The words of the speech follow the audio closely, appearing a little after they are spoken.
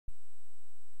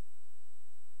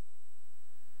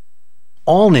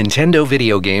All Nintendo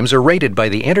video games are rated by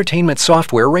the Entertainment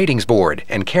Software Ratings Board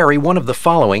and carry one of the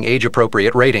following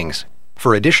age-appropriate ratings.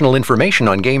 For additional information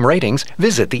on game ratings,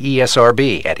 visit the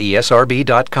ESRB at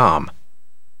esrb.com.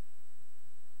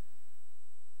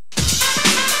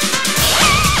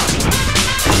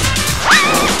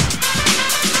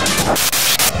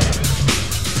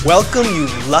 Welcome, you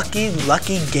lucky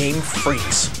game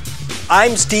freaks.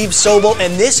 I'm Steve Sobel,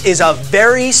 and this is a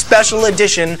very special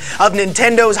edition of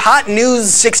Nintendo's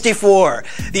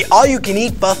HotNewz64, the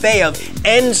all-you-can-eat buffet of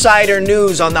insider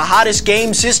news on the hottest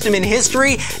game system in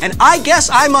history, and I guess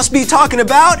I must be talking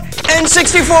about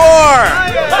N64!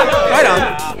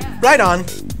 Right on.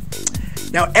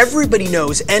 Now, everybody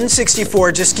knows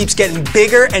N64 just keeps getting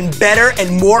bigger and better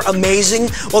and more amazing,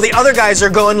 while the other guys are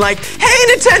going like,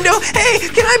 hey, Nintendo, hey,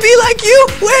 can I be like you?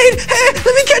 Wait, hey,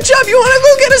 let me catch up. You want to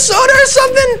go get a soda or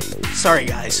something? Sorry,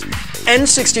 guys.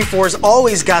 N64's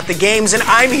always got the games, and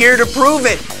I'm here to prove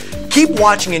it. Keep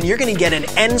watching, and you're going to get an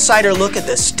insider look at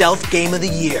the stealth game of the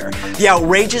year, the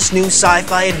outrageous new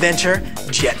sci-fi adventure,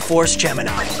 Jet Force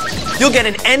Gemini. You'll get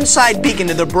an inside peek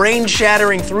into the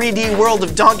brain-shattering 3D world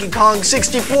of Donkey Kong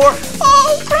 64.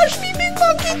 Oh, crush me, big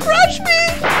monkey, crush me!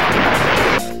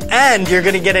 And you're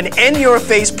going to get an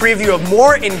in-your-face preview of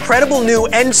more incredible new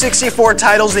N64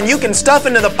 titles than you can stuff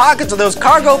into the pockets of those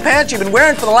cargo pants you've been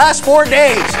wearing for the last 4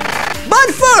 days.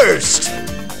 But first,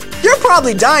 you're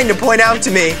probably dying to point out to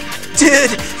me,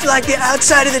 dude, like the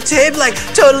outside of the tape, like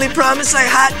totally promised like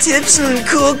hot tips and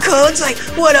cool codes, like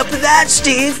what up with that,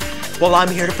 Steve? Well, I'm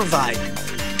here to provide.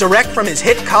 Direct from his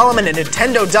hit column at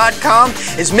Nintendo.com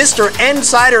is Mr.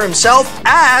 Insider himself,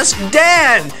 Ask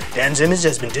Dan. Dan's image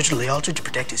has been digitally altered to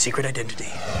protect his secret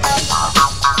identity.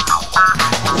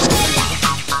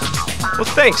 Well,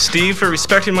 thanks, Steve, for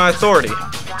respecting my authority.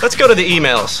 Let's go to the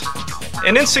emails.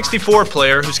 An N64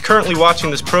 player who's currently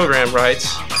watching this program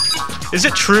writes, is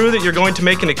it true that you're going to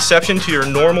make an exception to your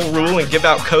normal rule and give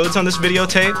out codes on this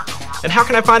videotape? And how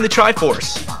can I find the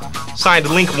Triforce? Signed,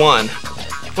 Link 1.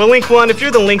 Well, Link 1, if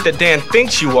you're the Link that Dan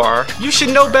thinks you are, you should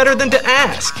know better than to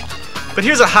ask. But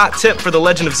here's a hot tip for The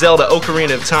Legend of Zelda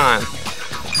Ocarina of Time.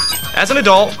 As an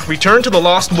adult, return to the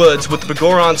Lost Woods with the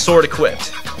Begoron sword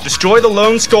equipped. Destroy the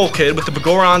Lone Skull Kid with the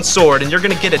Begoron sword, and you're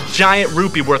gonna get a giant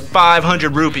rupee worth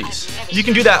 500 rupees. You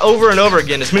can do that over and over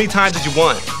again as many times as you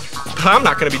want. But I'm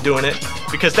not gonna be doing it,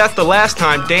 because that's the last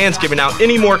time Dan's giving out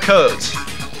any more codes.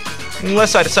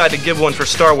 Unless I decide to give one for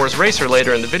Star Wars Racer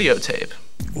later in the videotape.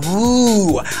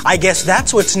 Ooh, I guess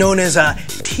that's what's known as a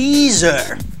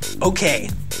teaser. Okay,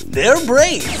 they're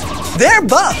brave, they're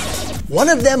buff, one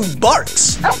of them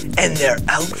barks, and they're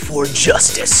out for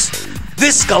justice.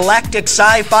 This galactic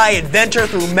sci-fi adventure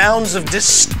through mounds of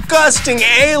disgusting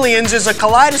aliens is a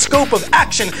kaleidoscope of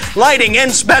action, lighting,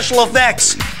 and special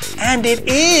effects. And it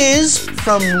is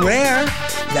from Rare.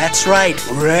 That's right,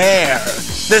 Rare.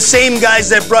 The same guys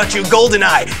that brought you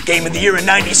GoldenEye, Game of the Year in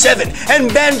 '97,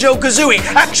 and Banjo-Kazooie,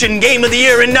 Action Game of the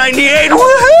Year in '98.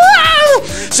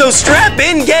 Woohoo! So strap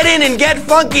in, and get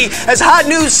funky as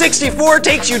HotNewz64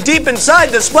 takes you deep inside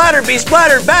the splattered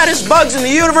baddest bugs in the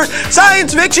universe,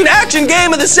 science fiction action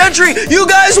game of the century. You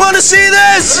guys want to see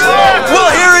this?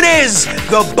 Well, here it is.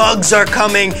 The bugs are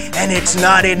coming, and it's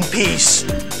not in peace.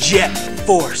 Jet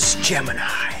Force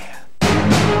Gemini.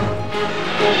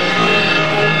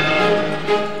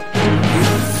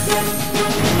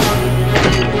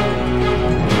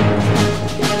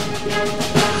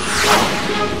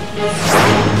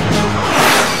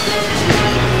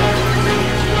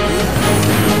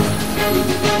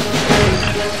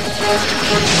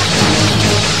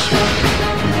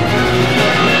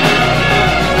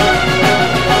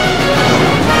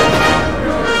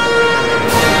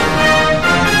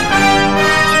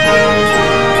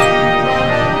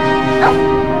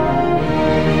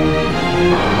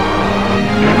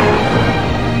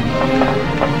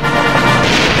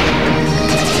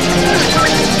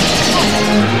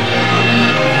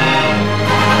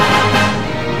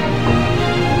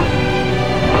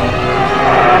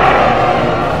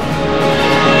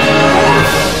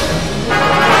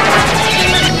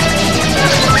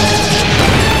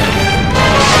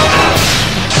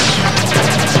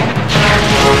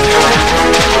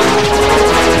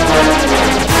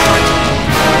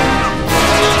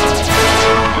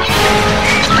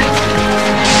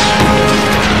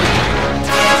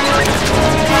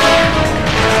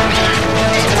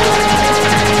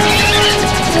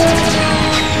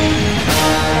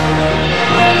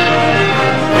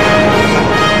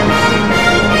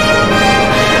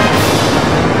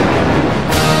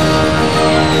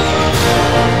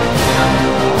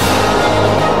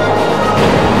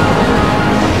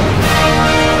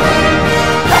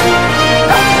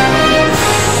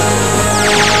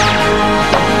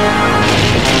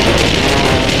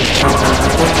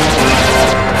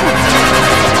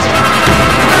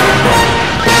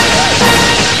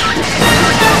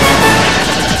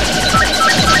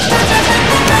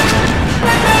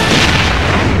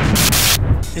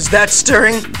 that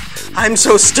stirring? I'm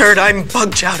so stirred, I'm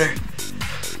bug chowder.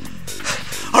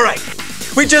 All right,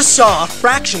 we just saw a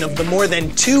fraction of the more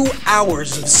than 2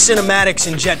 hours of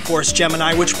cinematics in Jet Force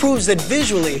Gemini, which proves that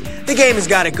visually, the game has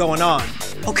got it going on.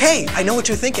 Okay, I know what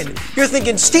you're thinking. You're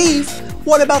thinking, Steve,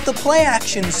 what about the play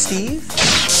action, Steve?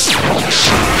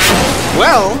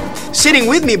 Well, sitting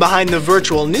with me behind the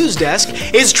virtual news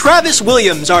desk is Travis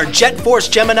Williams, our Jet Force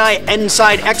Gemini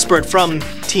Inside expert from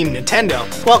Team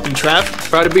Nintendo. Welcome, Trav.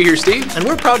 Proud to be here, Steve. And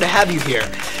we're proud to have you here.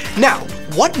 Now,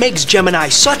 what makes Gemini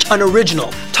such an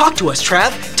original? Talk to us,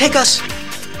 Trav. Take us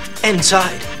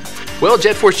inside. Well,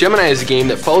 Jet Force Gemini is a game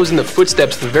that follows in the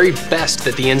footsteps of the very best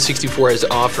that the N64 has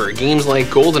to offer. Games like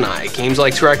GoldenEye, games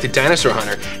like Interactive Dinosaur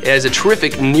Hunter. It has a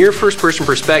terrific near first-person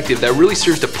perspective that really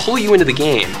serves to pull you into the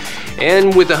game.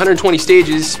 And with 120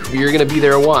 stages, you're going to be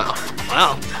there a while.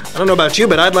 Wow. I don't know about you,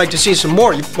 but I'd like to see some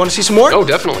more. You want to see some more? Oh,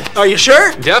 definitely. Are you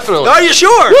sure? Definitely. Are you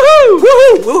sure? Woohoo!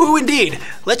 Woohoo! Woohoo indeed.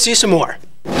 Let's see some more.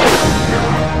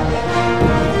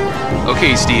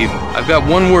 Okay, Steve, I've got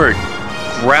one word.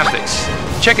 Graphics.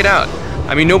 Check it out.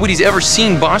 I mean, nobody's ever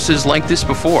seen bosses like this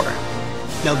before.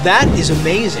 Now that is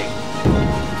amazing.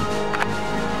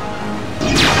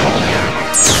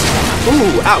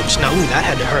 Ooh, ouch. Now, that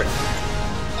had to hurt.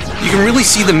 You can really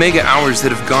see the mega hours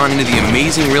that have gone into the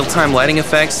amazing real-time lighting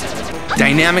effects,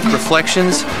 dynamic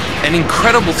reflections, and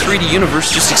incredible 3D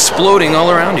universe just exploding all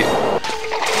around you.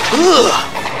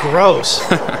 Ugh, gross.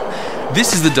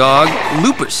 This is the dog,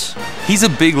 Lupus. He's a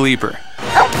big leaper.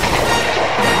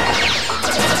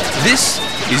 This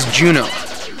is Juno.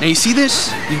 Now you see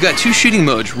this? You've got two shooting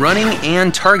modes, running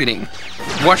and targeting.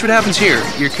 Watch what happens here.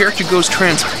 Your character goes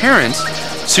transparent,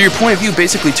 so your point of view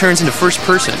basically turns into first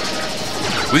person.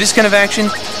 With this kind of action,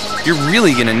 you're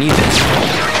really gonna need this.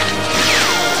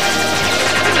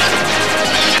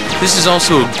 This is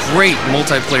also a great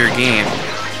multiplayer game.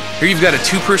 Here you've got a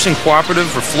two-person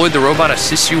cooperative where Floyd the robot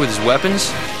assists you with his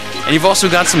weapons, and you've also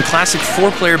got some classic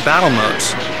four-player battle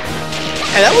modes.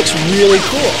 Hey, that looks really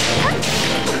cool.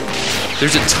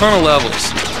 There's a ton of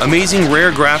levels, amazing rare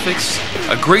graphics,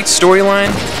 a great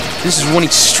storyline. This is one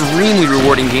extremely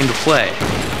rewarding game to play.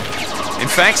 In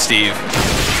fact, Steve,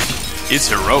 it's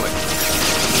heroic.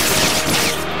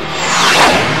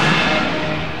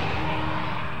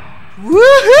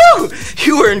 Woohoo!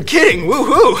 You weren't kidding,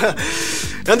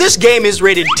 woohoo! Now this game is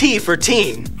rated T for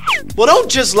teen. Well, don't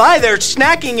just lie there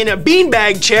snacking in a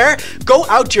beanbag chair. Go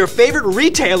out to your favorite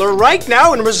retailer right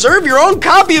now and reserve your own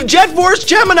copy of Jet Force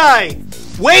Gemini.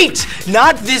 Wait,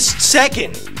 not this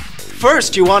second.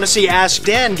 First, you want to see Ask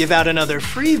Dan give out another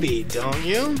freebie, don't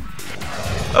you?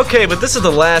 Okay, but this is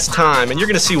the last time, and you're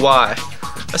gonna see why.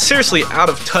 A seriously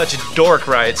out-of-touch dork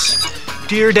writes,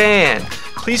 Dear Dan,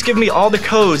 please give me all the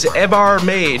codes ever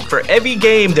made for every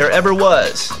game there ever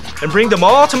was, and bring them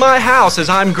all to my house as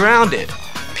I'm grounded.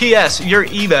 P.S. You're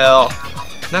evil.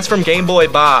 That's from Game Boy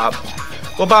Bob.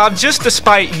 Well, Bob, just to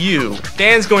spite you,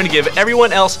 Dan's going to give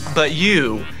everyone else but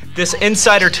you this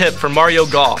insider tip for Mario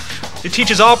Golf. It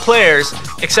teaches all players,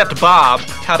 except Bob,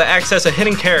 how to access a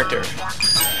hidden character.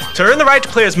 To earn the right to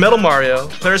play as Metal Mario,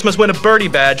 players must win a birdie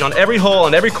badge on every hole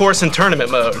on every course in tournament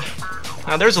mode.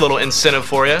 Now there's a little incentive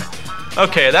for you.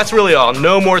 Okay, that's really all.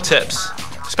 No more tips.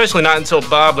 Especially not until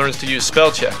Bob learns to use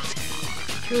spell check.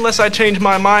 Unless I change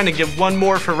my mind and give one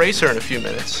more for Racer in a few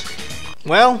minutes.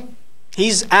 Well,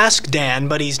 he's Ask Dan,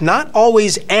 but he's not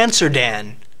always Answer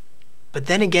Dan. But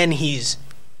then again, he's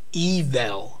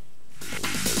evil.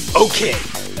 Okay,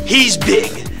 he's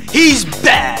big, he's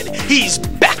bad, he's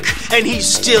back, and he's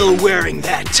still wearing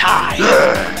that tie.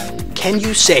 Can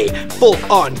you say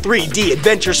full-on 3D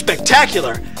adventure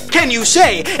spectacular? Can you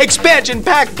say expansion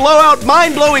pack blowout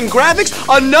mind-blowing graphics,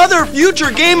 another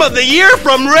future game of the year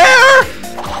from Rare?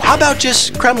 How about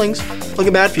just crumblings?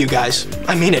 Looking bad for you guys.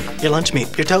 I mean it. Your lunch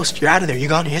meat, your toast, you're out of there. You're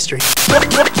gone to history.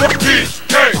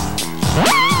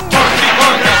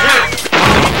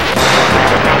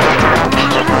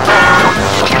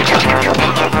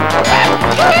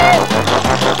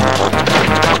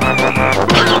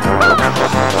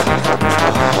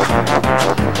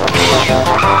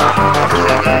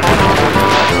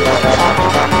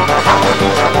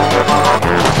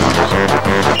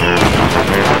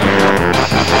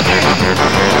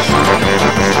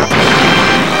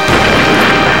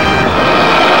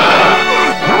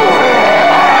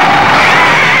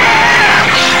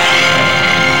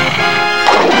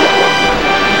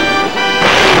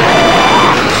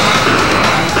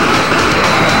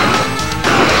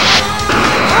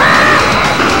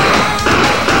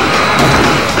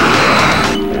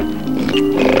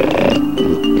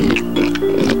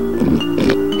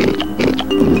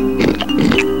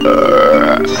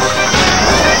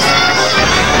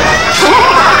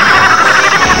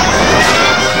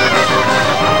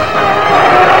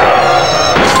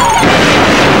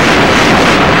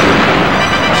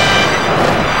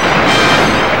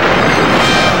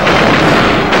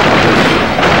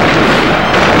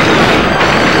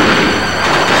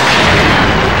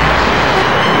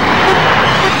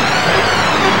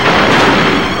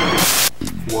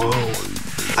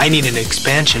 I need an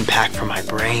expansion pack for my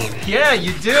brain. Yeah,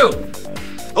 you do.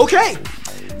 Okay,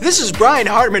 this is Brian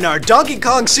Hartman, our Donkey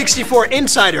Kong 64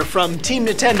 insider from Team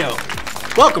Nintendo.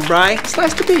 Welcome, Brian. It's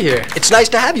nice to be here. It's nice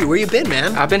to have you. Where you been,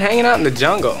 man? I've been hanging out in the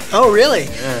jungle. Oh, really?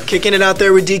 Yeah. Kicking it out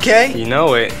there with DK? You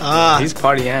know it. He's a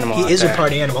party animal. He is a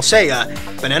party animal. Say,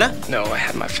 banana? No, I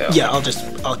had my fill. Yeah,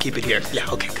 I'll keep it here. Yeah,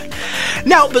 okay, good.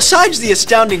 Now, besides the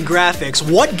astounding graphics,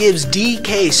 what gives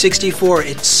DK64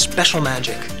 its special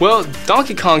magic? Well,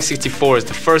 Donkey Kong 64 is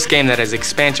the first game that has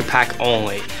expansion pack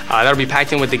only. That'll be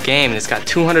packed in with the game, and it's got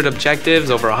 200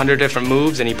 objectives, over 100 different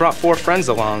moves, and he brought 4 friends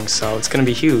along, so it's gonna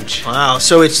be huge. Wow,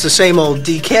 so it's the same old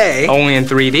DK. Only in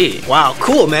 3D. Wow,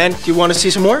 cool, man. Do you want to see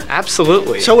some more?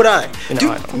 Absolutely. So would I.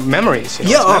 Memories. You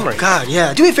know, yeah, memories. God,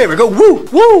 yeah. Do me a favor, go woo,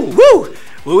 woo, woo.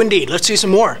 Woo indeed. Let's see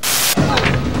some more.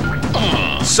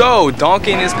 So,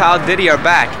 Donkey and his pal Diddy are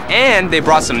back, and they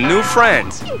brought some new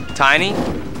friends. Tiny,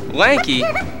 Lanky,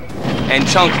 and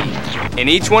Chunky. In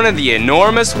each one of the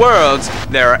enormous worlds,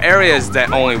 there are areas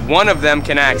that only one of them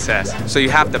can access. So you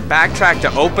have to backtrack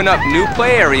to open up new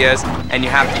play areas, and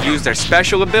you have to use their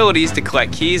special abilities to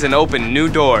collect keys and open new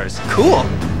doors. Cool.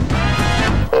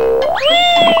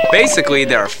 Basically,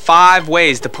 there are 5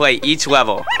 ways to play each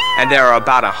level, and there are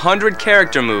about 100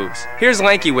 character moves. Here's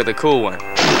Lanky with a cool one.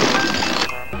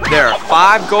 There are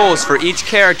 5 goals for each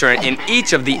character in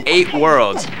each of the 8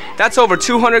 worlds. That's over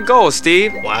 200 goals,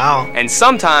 Steve. Wow. And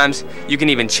sometimes, you can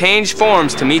even change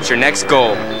forms to meet your next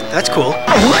goal. That's cool.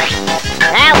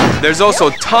 There's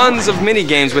also tons of mini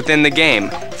games within the game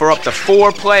for up to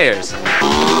 4 players.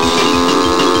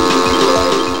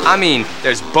 I mean,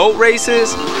 there's boat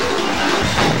races,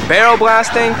 barrel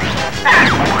blasting,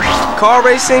 car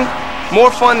racing,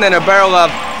 more fun than a barrel of,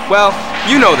 well,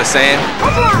 you know the saying.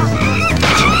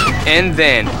 And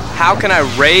then, how can I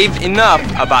rave enough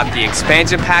about the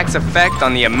expansion pack's effect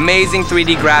on the amazing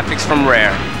 3D graphics from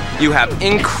Rare? You have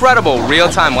incredible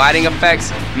real-time lighting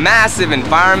effects, massive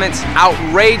environments,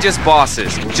 outrageous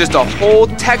bosses, just a whole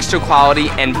texture quality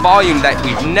and volume that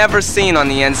we've never seen on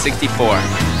the N64.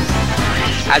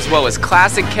 As well as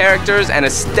classic characters and a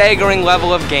staggering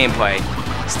level of gameplay.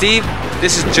 Steve,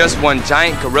 this is just one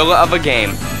giant gorilla of a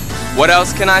game. What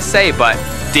else can I say but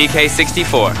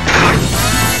DK64?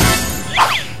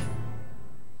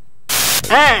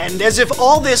 And as if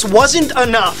all this wasn't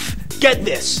enough, get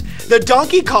this. The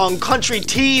Donkey Kong Country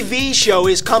TV show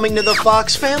is coming to the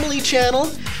Fox Family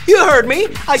Channel. You heard me.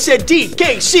 I said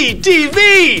DKC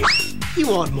TV. You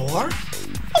want more?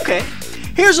 Okay.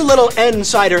 Here's a little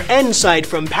N-side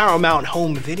from Paramount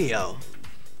Home Video.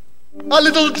 A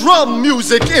little drum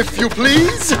music, if you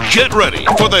please. Get ready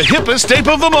for the hippest tape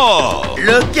of them all.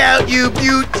 Look out, you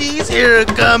beauties. Here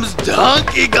comes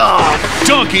Donkey Kong.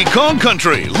 Donkey Kong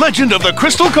Country, Legend of the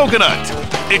Crystal Coconut.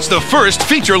 It's the first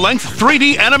feature-length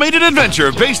 3D animated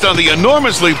adventure based on the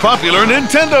enormously popular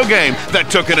Nintendo game that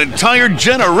took an entire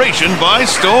generation by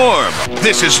storm.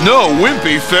 This is no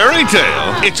wimpy fairy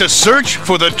tale. It's a search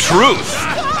for the truth.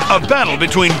 A battle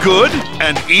between good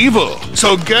and evil.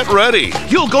 So get ready.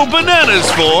 You'll go bananas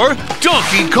for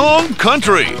Donkey Kong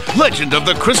Country, Legend of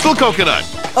the Crystal Coconut.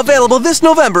 Available this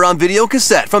November on video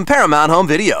cassette from Paramount Home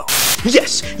Video.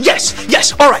 Yes.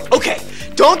 All right, okay.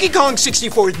 Donkey Kong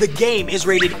 64, the game, is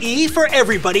rated E for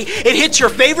everybody. It hits your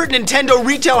favorite Nintendo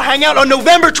retail hangout on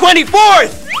November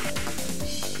 24th.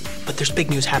 But there's big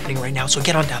news happening right now, so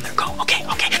get on down there. Go. Okay.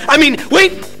 I mean,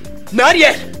 wait. Not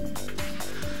yet.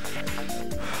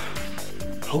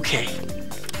 Okay,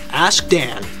 ask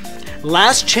Dan.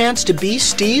 Last chance to be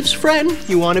Steve's friend.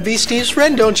 You want to be Steve's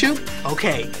friend, don't you?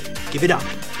 Okay, give it up.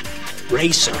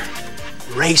 Racer.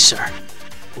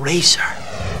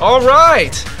 All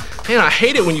right. Man, I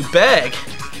hate it when you beg.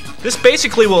 This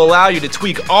basically will allow you to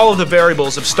tweak all of the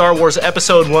variables of Star Wars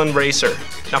Episode 1 Racer.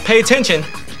 Now pay attention.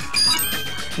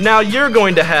 Now you're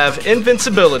going to have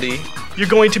invincibility. You're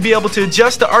going to be able to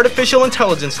adjust the artificial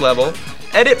intelligence level,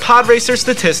 edit pod racer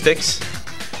statistics.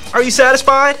 Are you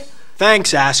satisfied?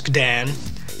 Thanks, Ask Dan.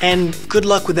 And good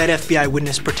luck with that FBI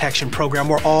witness protection program.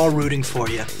 We're all rooting for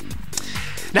you.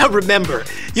 Now remember,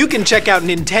 you can check out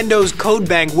Nintendo's Code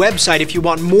Bank website if you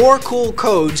want more cool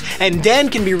codes, and Dan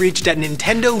can be reached at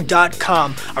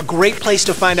Nintendo.com, a great place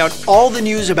to find out all the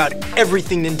news about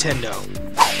everything Nintendo.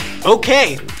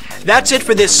 Okay, that's it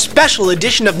for this special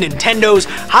edition of Nintendo's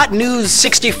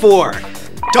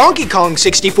HotNewz64. Donkey Kong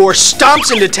 64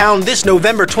 stomps into town this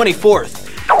November 24th.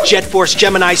 Jet Force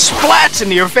Gemini splats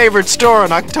into your favorite store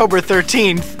on October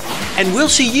 13th. And we'll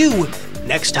see you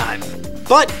next time.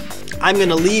 But I'm going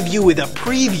to leave you with a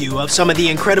preview of some of the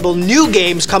incredible new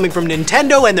games coming from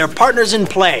Nintendo and their partners in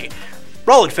play.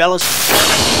 Roll it, fellas.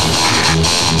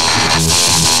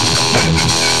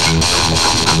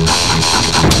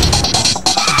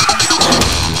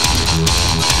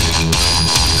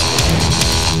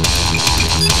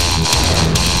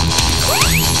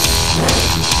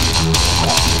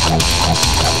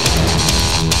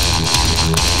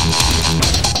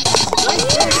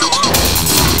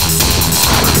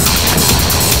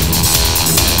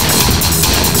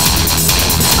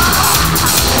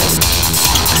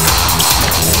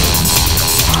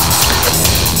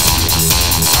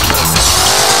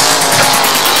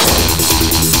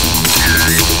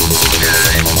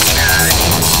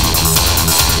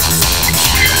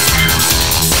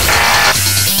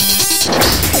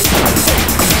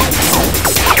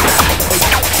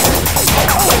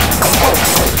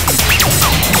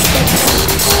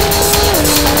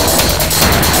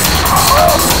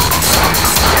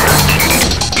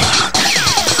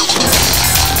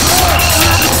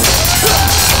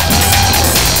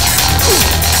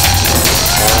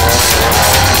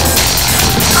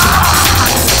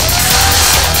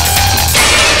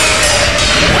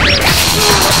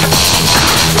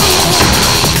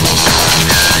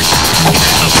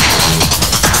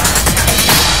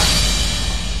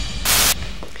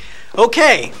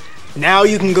 Okay, now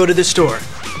you can go to the store.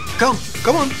 Go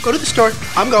on, go to the store.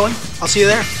 I'm going. I'll see you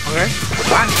there, okay?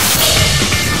 Bye.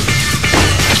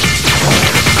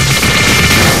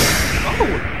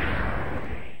 Oh.